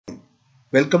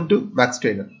Welcome to Max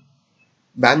Trainer.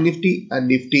 Bank Nifty and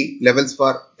Nifty levels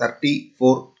for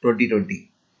 30/4/2020.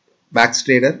 Max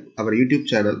Trainer, our YouTube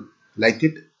channel. Like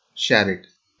it, share it.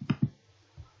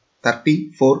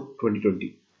 30/4/2020.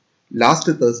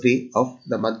 Last Thursday of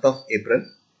the month of April,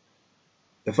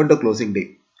 F&O closing day.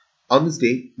 On this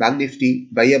day, Bank Nifty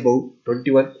buy above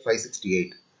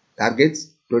 21,568. Targets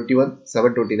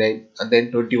 21,729 and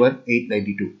then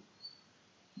 21,892.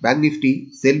 Bank Nifty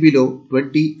sell below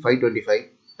 20,525,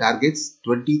 targets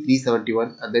 2371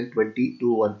 and then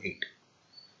 2218.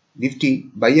 Nifty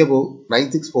buy above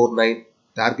 9649,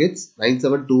 targets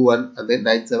 9721 and then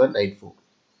 9794.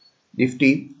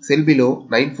 Nifty sell below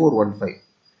 9415,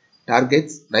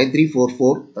 targets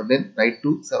 9344 and then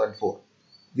 9274.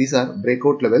 These are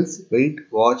breakout levels. Wait,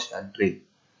 watch and trade.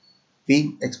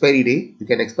 Being expiry day, you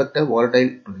can expect a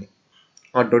volatile today.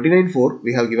 On 29/4,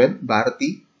 we have given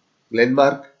Bharati,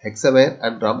 Glenmark, Hexaware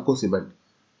and Ramco Cement.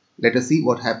 Let us see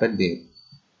what happened there.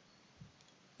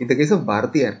 In the case of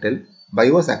Bharati Airtel, buy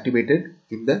was activated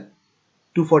in the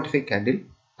 245 candle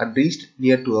and reached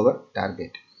near to our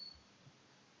target.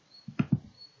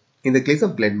 In the case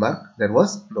of Glenmark, there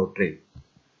was no trade.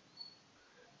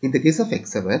 In the case of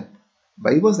Hexaware,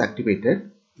 buy was activated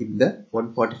in the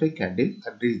 145 candle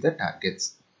and reached the targets.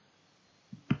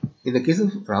 In the case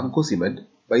of Ramco Cement,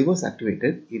 buy was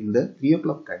activated in the 3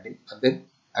 o'clock candle and then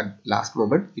at last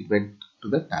moment it went to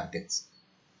the targets.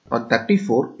 On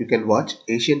 34, you can watch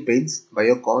Asian Paints,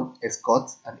 Biocon,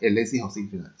 Escorts and LIC Housing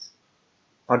Finance.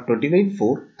 On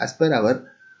 29/4, as per our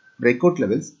breakout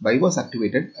levels, buy was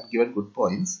activated and given good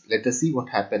points. Let us see what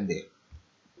happened there.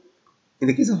 In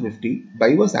the case of Nifty,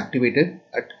 buy was activated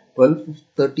at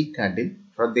 12:30 candle.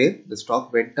 From there, the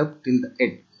stock went up till the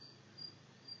end.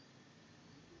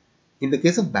 In the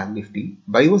case of Bank Nifty,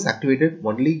 buy was activated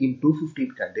only in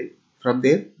 215 candle. From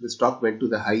there, the stock went to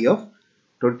the high of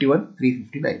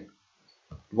 21,359.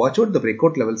 Watch out the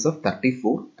breakout levels of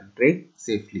 34 and trade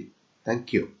safely.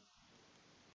 Thank you.